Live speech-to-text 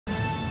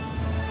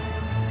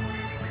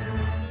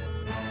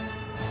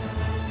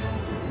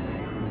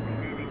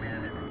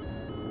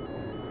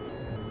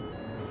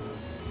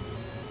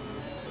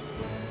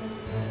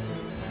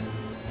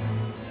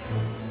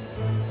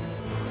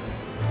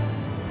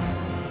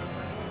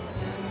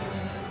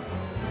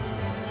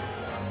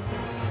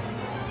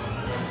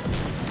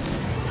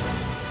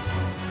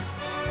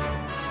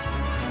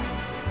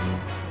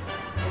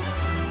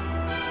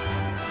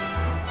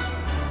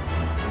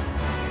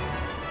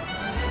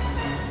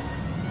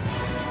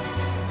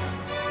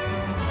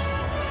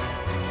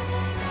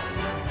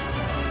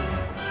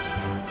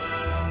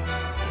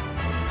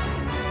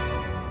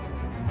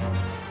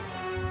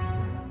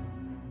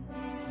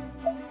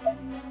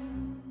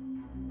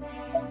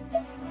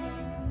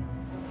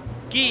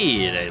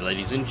G'day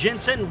ladies and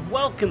gents, and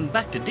welcome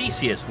back to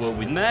DCS World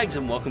with Mags,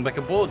 and welcome back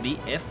aboard the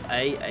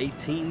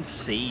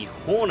A-18C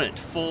Hornet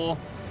for,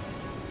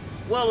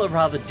 well, a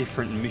rather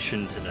different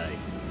mission today.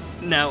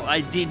 Now,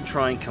 I did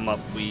try and come up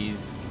with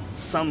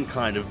some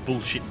kind of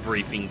bullshit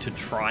briefing to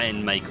try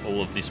and make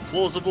all of this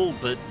plausible,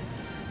 but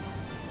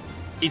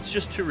it's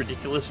just too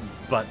ridiculous,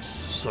 but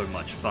so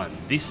much fun.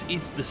 This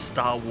is the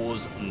Star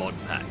Wars mod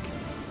pack.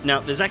 Now,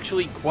 there's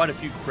actually quite a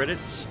few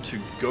credits to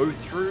go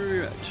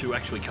through to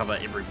actually cover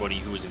everybody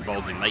who was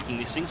involved in making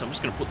this thing, so I'm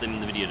just going to put them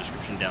in the video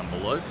description down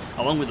below,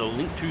 along with a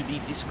link to the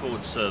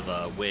Discord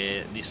server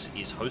where this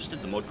is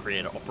hosted, the mod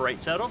creator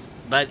operates out of.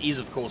 That is,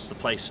 of course, the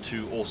place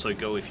to also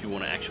go if you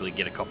want to actually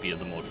get a copy of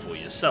the mod for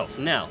yourself.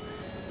 Now,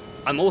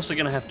 I'm also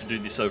going to have to do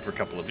this over a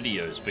couple of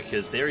videos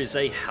because there is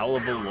a hell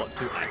of a lot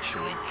to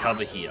actually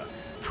cover here.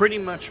 Pretty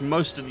much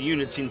most of the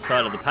units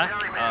inside of the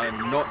pack are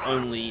not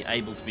only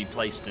able to be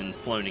placed and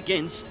flown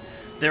against,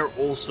 they're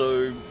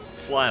also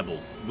flyable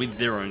with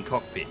their own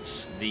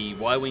cockpits. The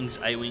Y-Wings,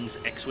 A-Wings,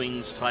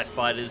 X-Wings, TIE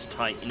Fighters,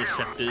 TIE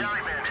Interceptors,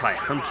 TIE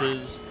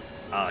Hunters,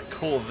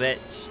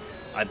 Corvettes.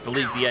 I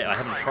believe I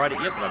haven't tried it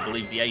yet, but I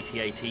believe the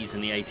AT-ATs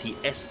and the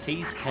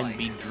AT-STs can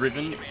be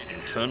driven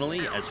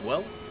internally as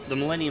well. The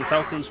Millennium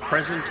Falcon's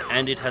present,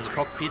 and it has a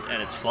cockpit,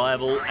 and it's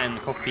flyable, and the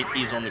cockpit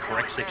is on the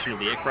correct section of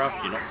the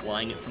aircraft. You're not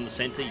flying it from the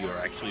center, you're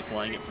actually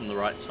flying it from the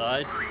right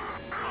side.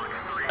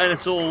 And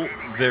it's all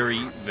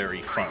very,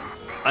 very fun.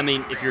 I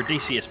mean, if you're a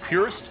DCS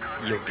purist,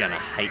 you're gonna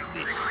hate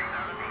this.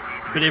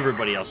 But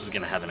everybody else is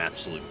gonna have an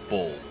absolute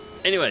ball.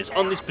 Anyways,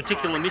 on this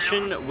particular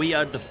mission, we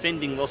are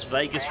defending Las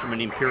Vegas from an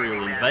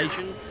Imperial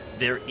invasion.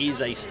 There is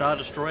a Star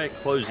Destroyer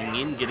closing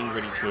in, getting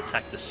ready to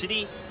attack the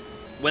city.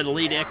 We're the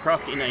lead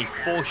aircraft in a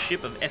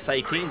 4-ship of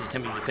F-18s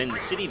attempting to defend the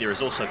city. There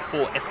is also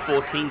 4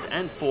 F-14s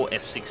and 4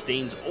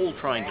 F-16s, all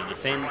trying to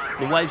defend.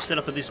 The wave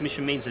setup of this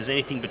mission means there's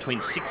anything between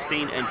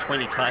 16 and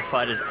 20 TIE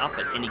Fighters up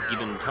at any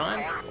given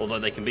time, although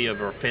they can be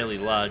over a fairly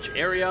large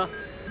area.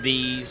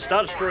 The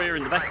Star Destroyer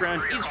in the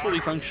background is fully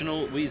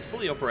functional with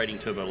fully operating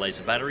turbo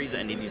laser batteries,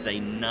 and it is a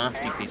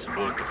nasty piece of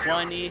work to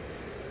fly near.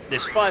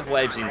 There's 5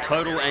 waves in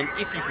total, and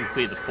if you can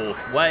clear the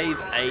 4th wave,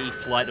 a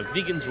flight of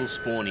Vigans will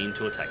spawn in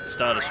to attack the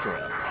Star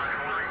Destroyer.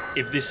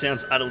 If this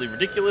sounds utterly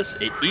ridiculous,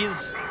 it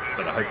is,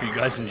 but I hope you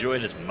guys enjoy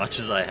it as much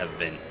as I have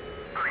been.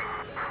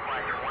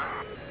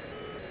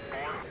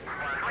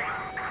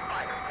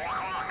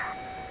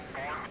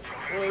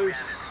 Close.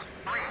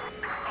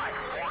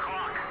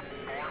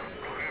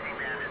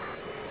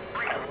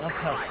 I love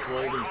how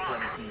slow these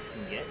bloody things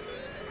can get.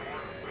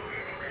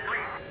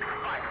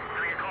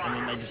 And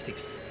then they just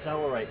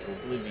accelerate to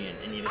oblivion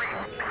and you just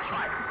can't catch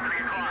them.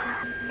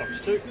 Fox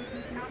 2.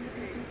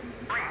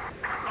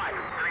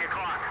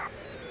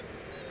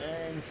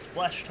 And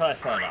Splash TIE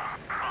Fighter.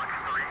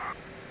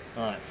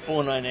 Alright,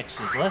 4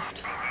 9Xs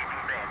left.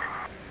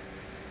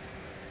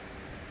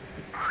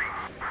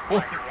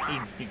 Oh,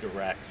 needs bigger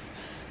racks.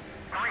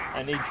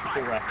 I need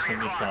triple racks for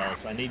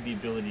missiles. I need the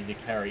ability to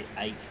carry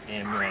 8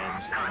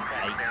 AMRAAMs and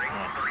 8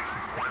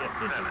 9Xs to get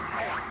to do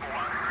this.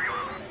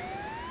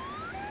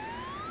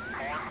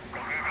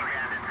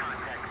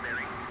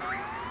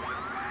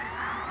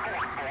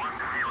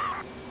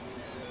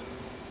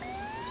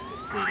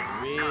 Clear the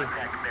rear.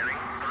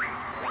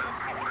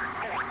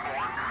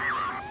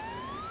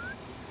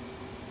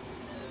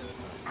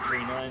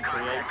 39,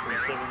 38,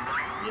 37.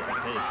 Yeah,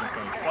 okay, it's not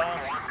going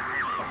fast.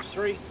 Fox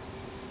 3.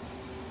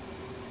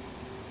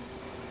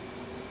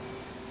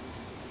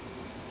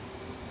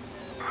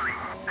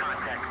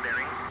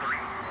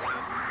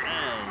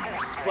 And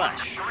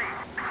Splash.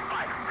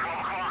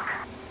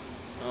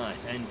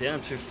 Alright, and down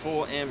to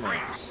 4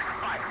 AMRAAMs.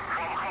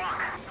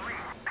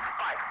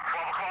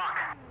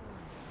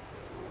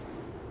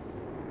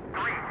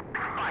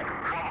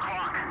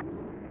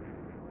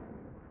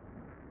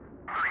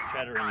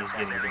 Chattering is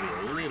getting to be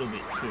a little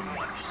bit too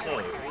much, so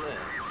let's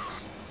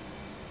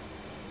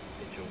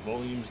get your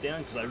volumes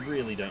down, because I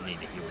really don't need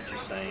to hear what you're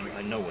saying.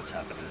 I know what's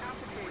happening.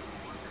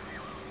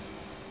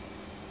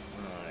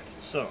 Alright,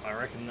 so I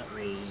reckon that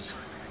was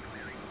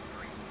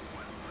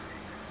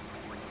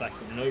the fact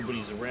that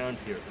nobody's around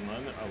here at the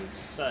moment. I would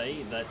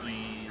say that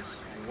is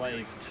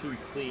wave 2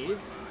 cleared.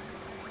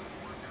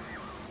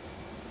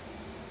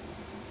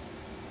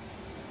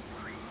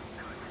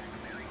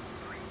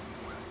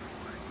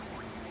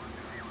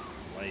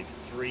 Wave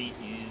 3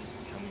 is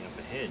coming up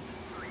ahead.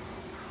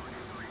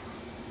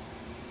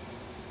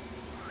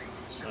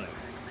 So,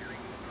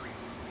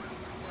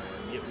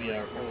 yet we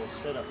are all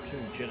set up to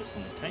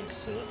jettison the tanks,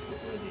 so let's get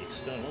rid of the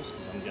externals,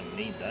 because I'm going to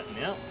need that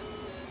now.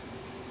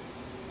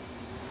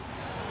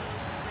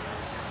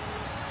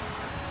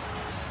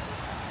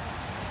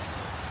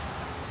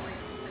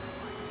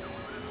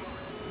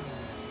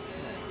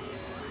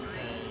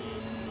 Okay,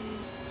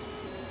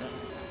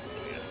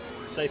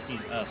 and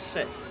safeties are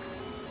set.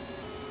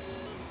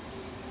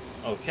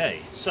 Okay,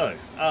 so,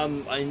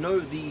 I know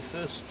the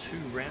first 2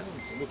 rounds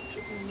looked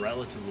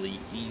relatively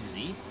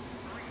easy,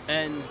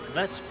 and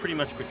that's pretty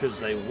much because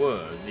they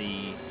were.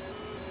 The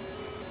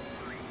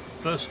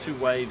first 2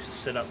 waves are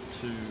set up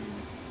to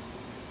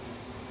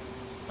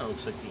Oh,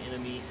 looks like the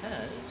enemy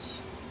has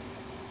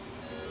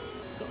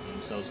gotten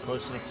themselves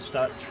close enough to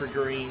start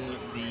triggering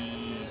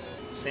the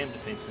SAM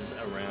defences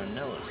around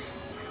Nellis.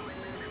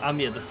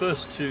 Yeah, the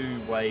first two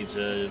waves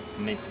are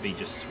meant to be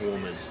just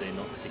swarmers. They're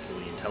not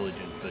particularly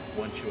intelligent, but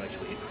once you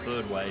actually hit the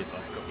third wave,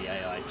 I've got the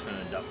AI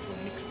turned up to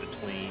a mix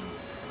between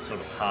sort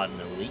of hard and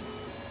elite,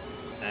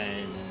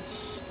 and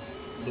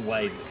the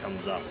wave that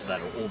comes after that,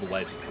 or all the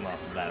waves that come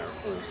after that, are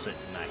all set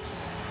to maximum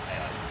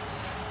AI.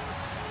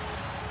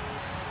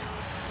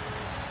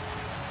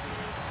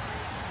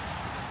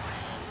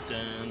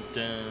 Dun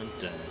dun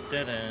dun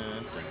dun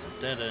dun dun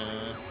dun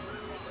dun.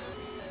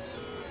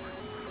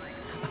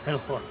 I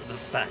love the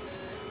fact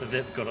that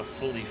they've got a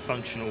fully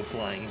functional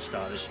flying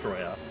Star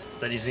Destroyer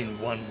that is in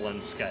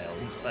 1/1 scale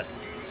inside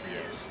of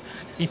DCS.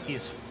 It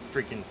is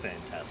freaking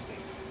fantastic.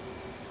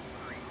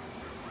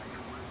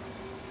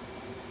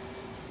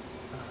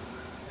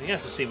 I'm gonna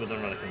have to see whether or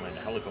not I can land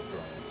a helicopter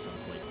on it at some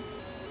point.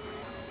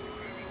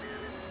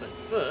 But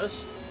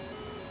first,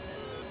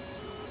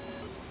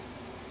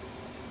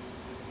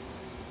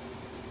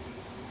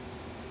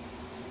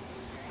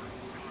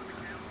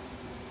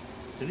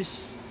 so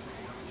this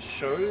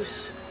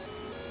shows,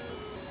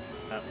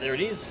 there it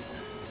is,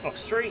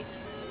 Fox 3,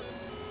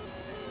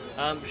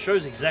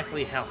 shows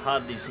exactly how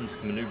hard these things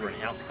can maneuver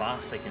and how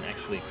fast they can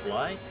actually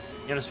fly.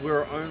 Notice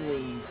we're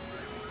only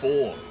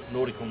 4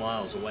 nautical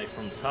miles away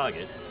from the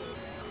target,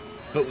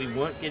 but we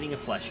weren't getting a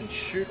flashing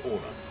shoot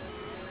order.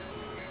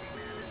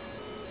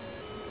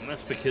 And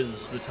that's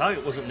because the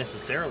target wasn't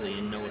necessarily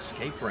in no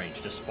escape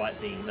range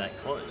despite being that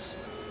close.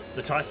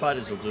 The TIE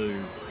fighters will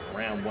do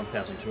around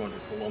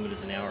 1,200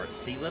 kilometers an hour at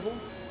sea level,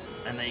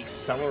 and they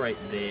accelerate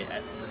there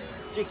at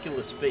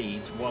ridiculous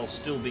speeds while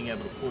still being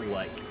able to pull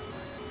like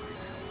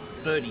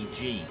 30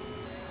 G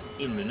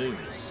in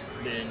maneuvers.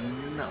 They're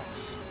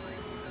nuts.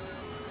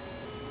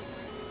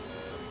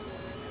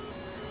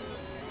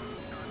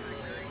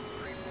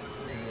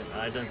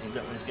 I don't think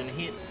that one's going to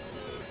hit.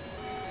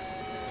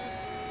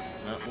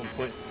 No,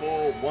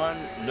 1.41.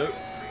 Nope.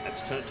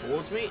 That's turned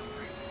towards me.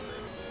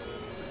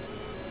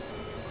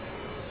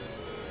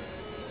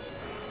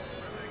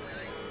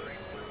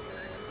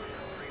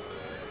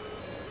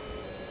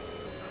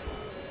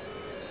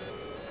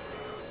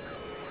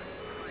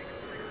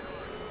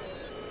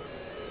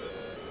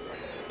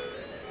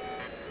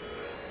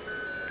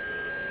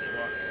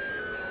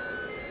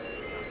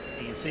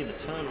 You can see the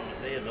turn on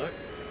it there though.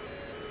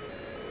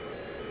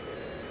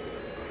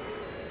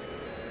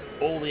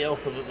 All the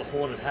alpha that the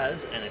Hornet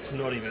has, and it's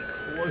not even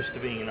close to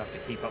being enough to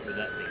keep up with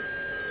that thing.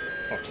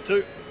 Fox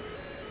 2.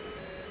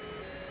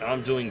 And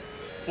I'm doing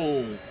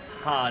full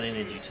hard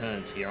energy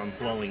turns here. I'm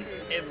blowing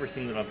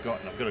everything that I've got,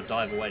 and I've got to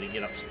dive away to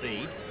get up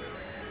speed.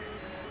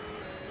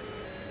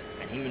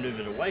 And he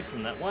maneuvered away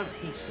from that one.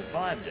 He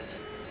survived it.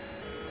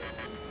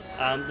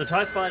 The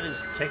TIE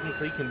fighters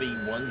technically can be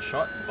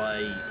one-shot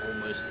by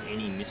almost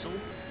any missile,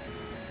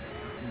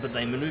 but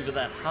they maneuver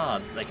that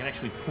hard, they can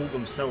actually pull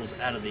themselves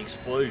out of the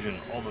explosion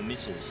of a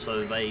missile,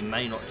 so they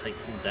may not take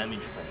full damage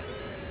from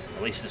it,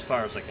 at least as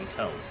far as I can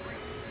tell.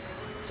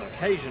 So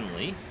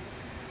occasionally,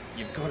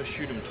 you've got to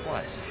shoot them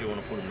twice if you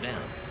want to put them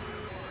down.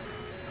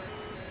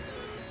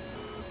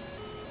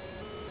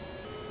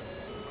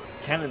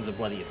 Cannons are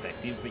bloody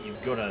effective, but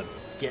you've got to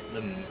get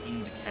them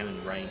into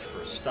cannon range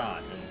for a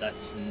start, and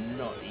that's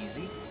not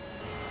easy.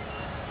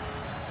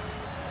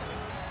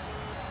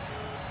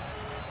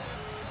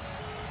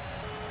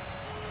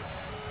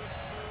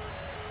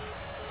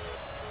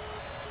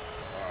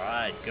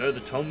 Alright, go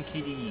the Tom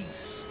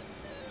Kiddies.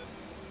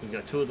 We've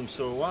got 2 of them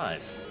still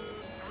alive.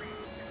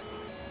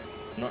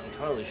 Not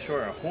entirely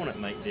sure our Hornet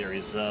mate there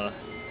is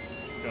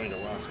going to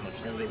last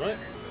much longer though.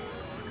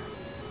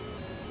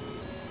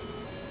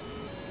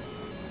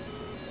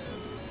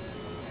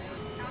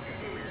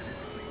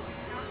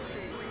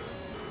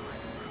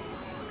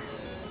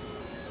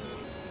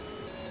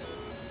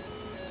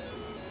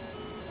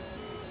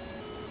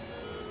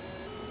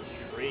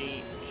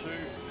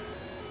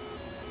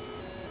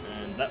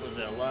 That was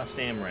our last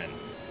AMRAAM.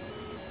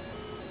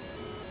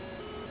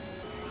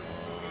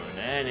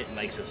 And it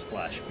makes a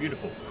splash.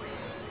 Beautiful.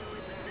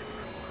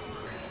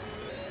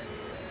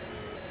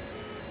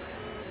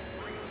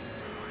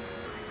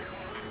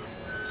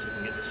 So we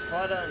can get this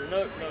fighter.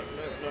 Nope.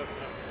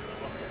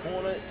 Off the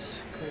Hornet.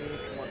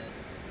 Come on.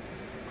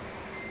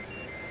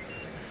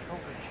 How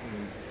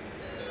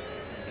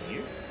did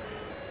you?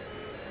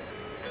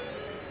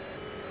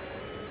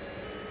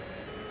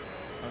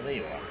 Oh, there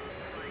you are.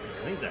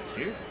 I think that's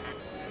you.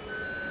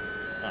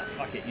 Ah,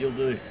 fuck it, you'll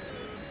do.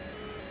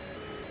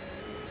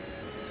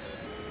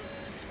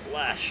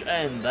 Splash,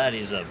 and that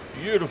is a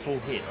beautiful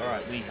hit.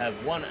 Alright, we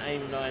have 1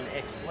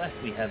 AIM-9X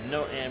left, we have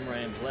no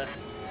AMRAAMs left.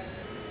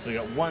 So we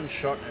got 1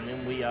 shot, and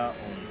then we are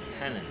on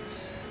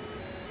cannons.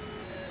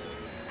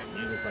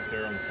 You look like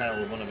they're on the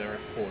tail of one of our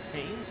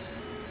F-14s.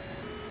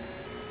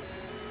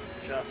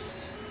 Just...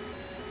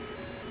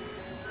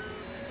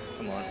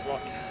 Come on,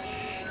 lock.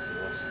 Shit,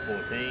 we lost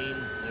 14.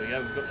 There we go,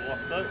 we've got the lock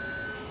though.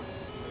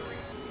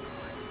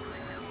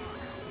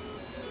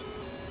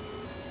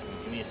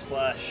 Give me a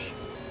splash.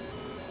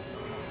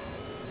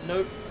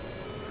 Nope.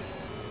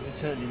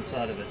 We turned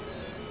inside of it.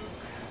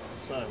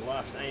 So,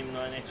 last aim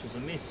 9X was a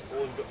miss.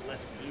 All we've got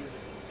left is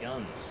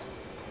guns.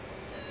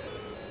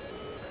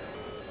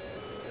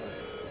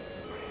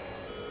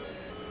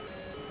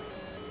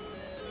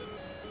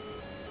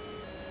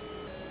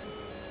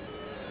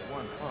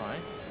 One high.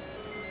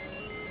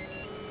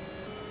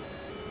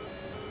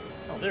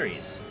 Oh, there he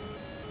is.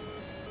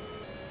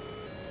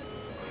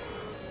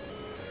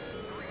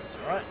 That's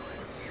alright.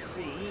 Let's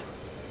see.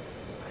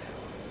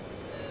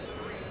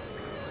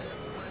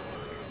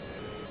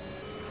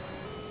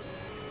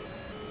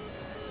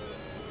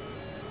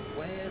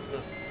 Where the...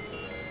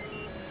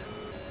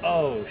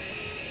 Oh,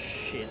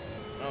 shit.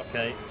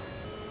 Okay.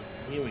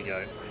 Here we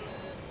go.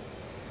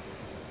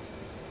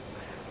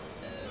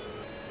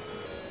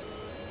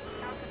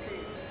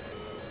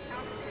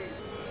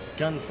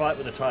 Gunfight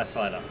with a TIE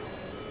fighter.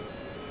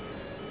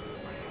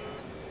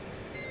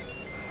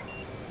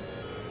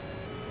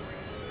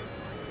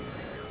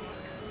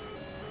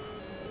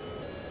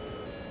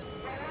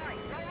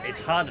 It's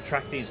hard to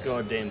track these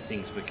goddamn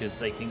things because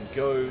they can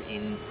go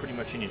in pretty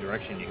much any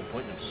direction. You can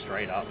point them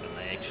straight up and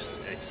they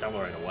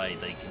accelerate away.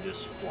 They can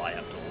just fly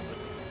up to orbit.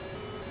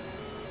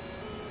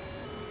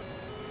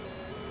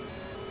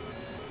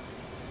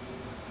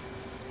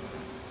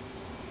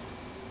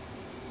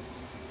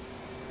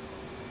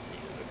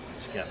 Open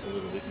this gap a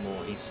little bit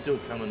more. He's still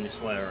coming this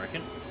way, I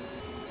reckon.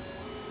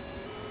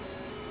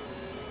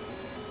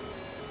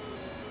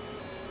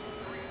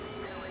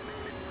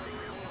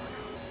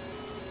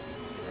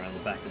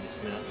 Back of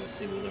this mountain and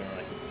see whether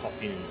I can pop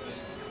in and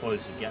just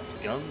close the gap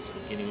to guns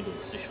and get him into a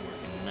position where I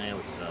can nail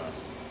his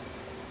ass.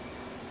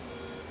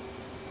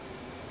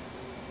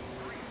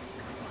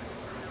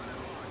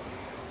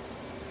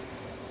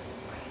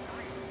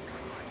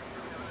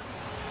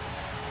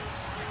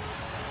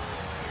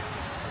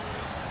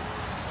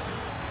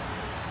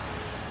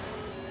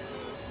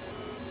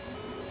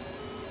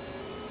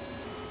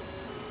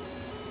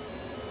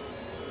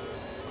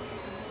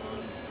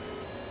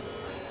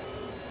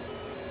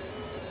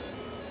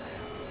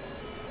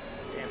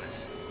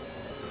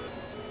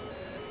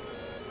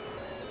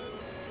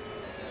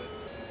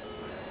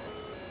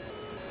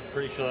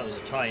 Pretty sure that was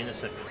a TIE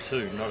Interceptor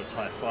too, not a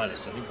TIE Fighter,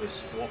 so I think we've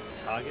swapped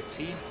targets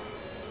here.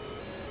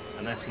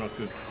 And that's not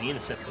good, because the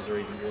Interceptors are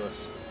even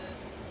worse.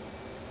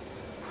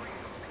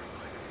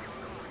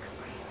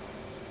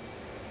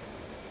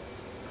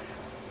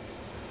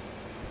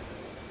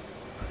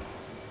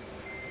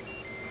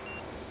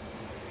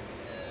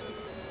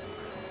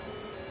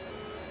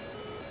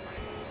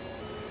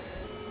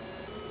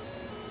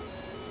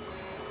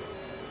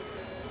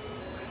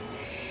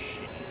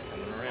 Shit, he's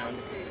coming around.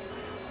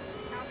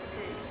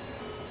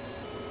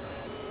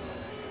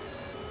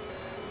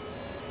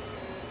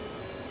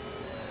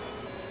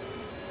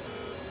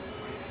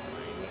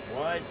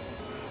 Wide.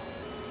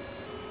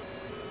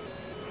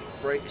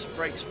 Brakes,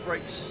 brakes,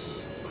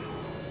 brakes.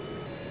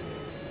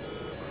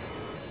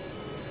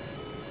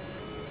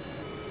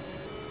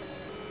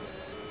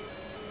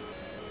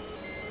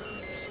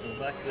 Still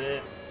back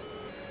there.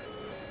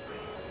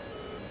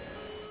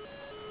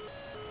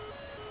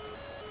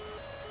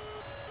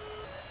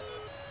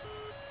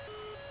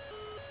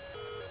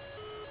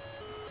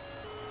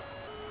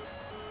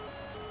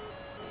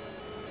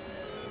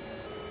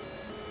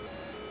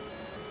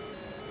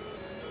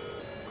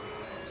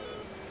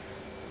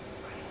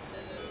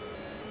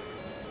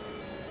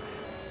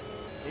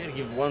 You gotta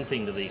give one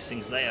thing to these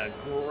things, they are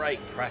great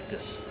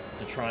practice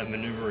to try and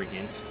maneuver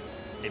against.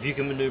 If you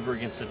can maneuver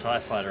against a TIE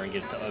fighter and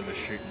get it to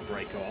overshoot and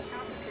break off,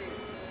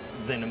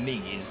 then a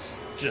MiG is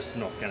just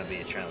not going to be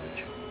a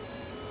challenge.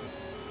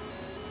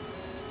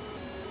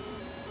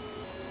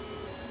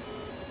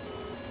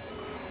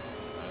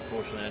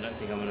 Unfortunately, I don't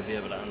think I'm going to be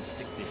able to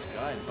unstick this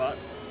guy, but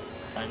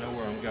I know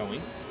where I'm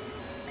going.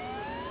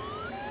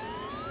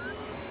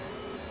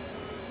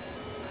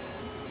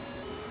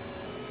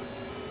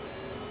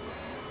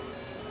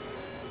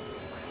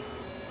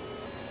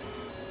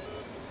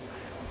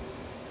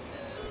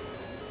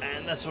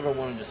 And that's what I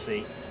wanted to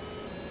see.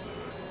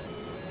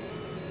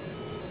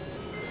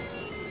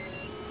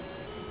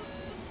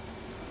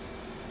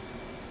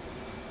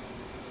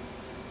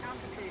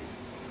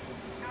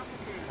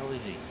 How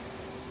is he?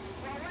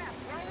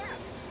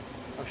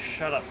 Oh,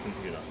 shut up,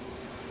 computer.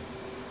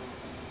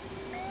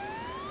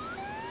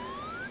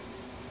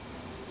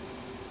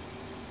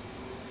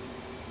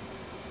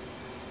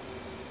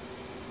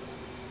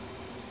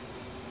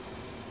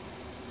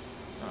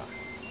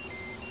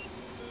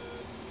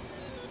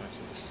 So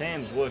the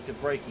Sam's worked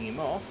at breaking him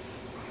off.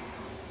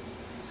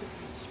 Let's see if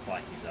we can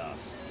spike his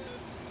ass.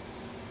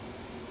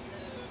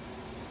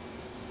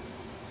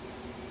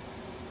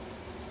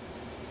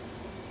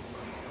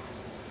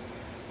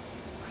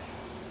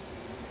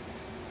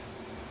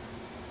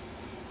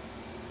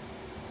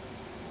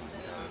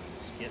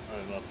 Guns, get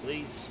over,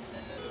 please.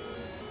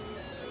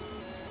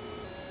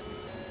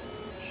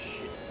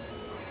 Shit.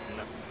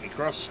 No, we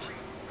crossed.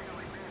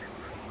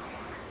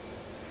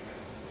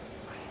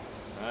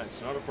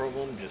 It's not a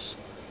problem, just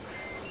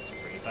let's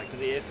bring it back to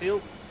the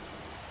airfield.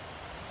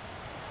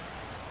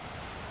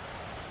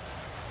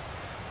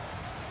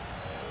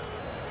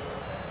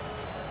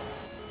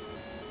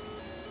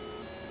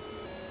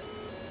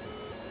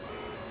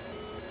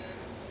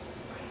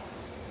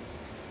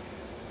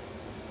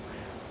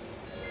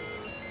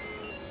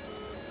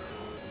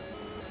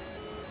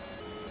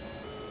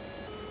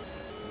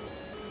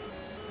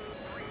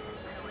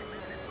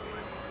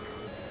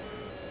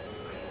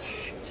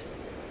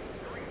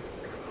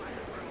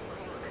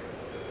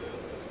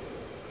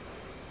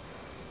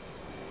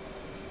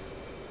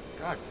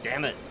 God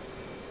damn it.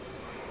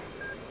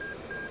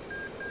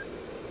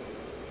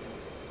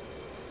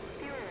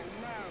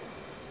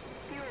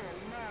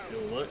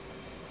 Fuel low.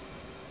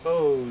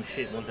 Oh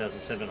shit,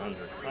 1,700.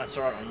 That's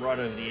alright, I'm right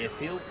over the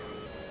airfield.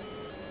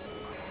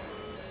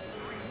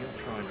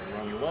 You're trying to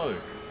run low.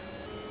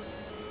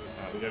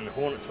 Alright, we're going to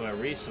Hornet to our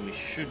rear, so we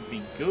should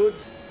be good.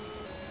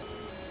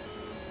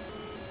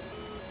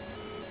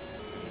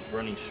 He's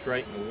running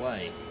straight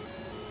away.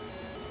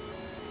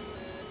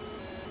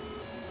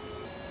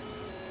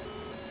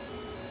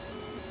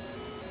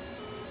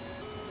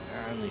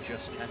 We're only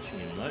just catching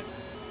him though.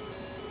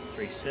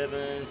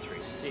 3.7,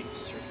 3.6,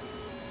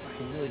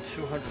 fucking nearly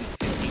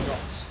 250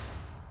 knots.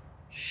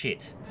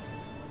 Shit.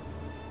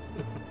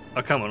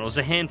 Oh come on, it was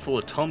a handful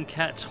of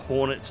Tomcats,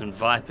 Hornets and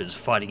Vipers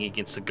fighting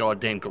against the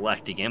goddamn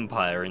Galactic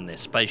Empire in their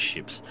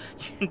spaceships.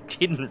 You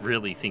didn't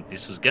really think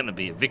this was going to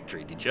be a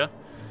victory, did you?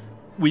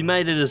 We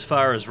made it as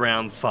far as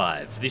round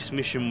 5. This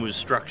mission was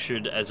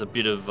structured as a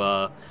bit of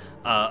a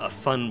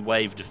fun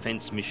wave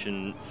defense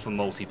mission for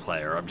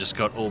multiplayer. I've just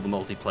got all the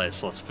multiplayer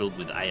slots filled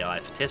with AI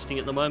for testing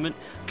at the moment,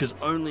 because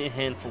only a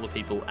handful of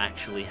people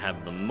actually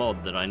have the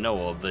mod that I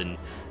know of, and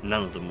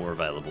none of them were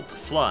available to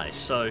fly.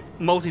 So,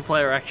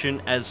 multiplayer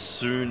action as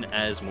soon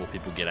as more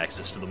people get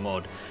access to the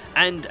mod.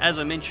 And as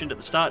I mentioned at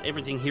the start,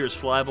 everything here is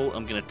flyable.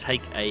 I'm going to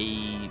take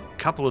a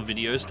couple of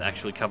videos to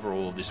actually cover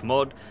all of this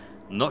mod.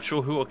 I'm not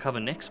sure who I'll cover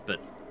next, but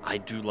I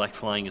do like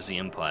flying as the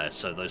Empire,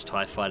 so those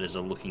TIE fighters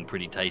are looking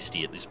pretty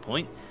tasty at this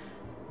point.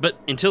 But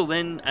until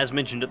then, as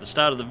mentioned at the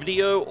start of the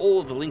video, all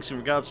of the links in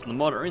regards to the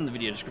mod are in the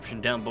video description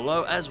down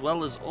below, as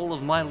well as all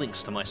of my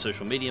links to my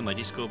social media, my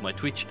Discord, my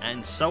Twitch,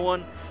 and so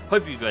on.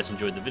 Hope you guys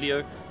enjoyed the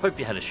video, hope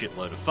you had a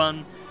shitload of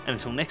fun, and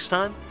until next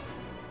time,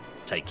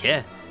 take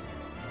care.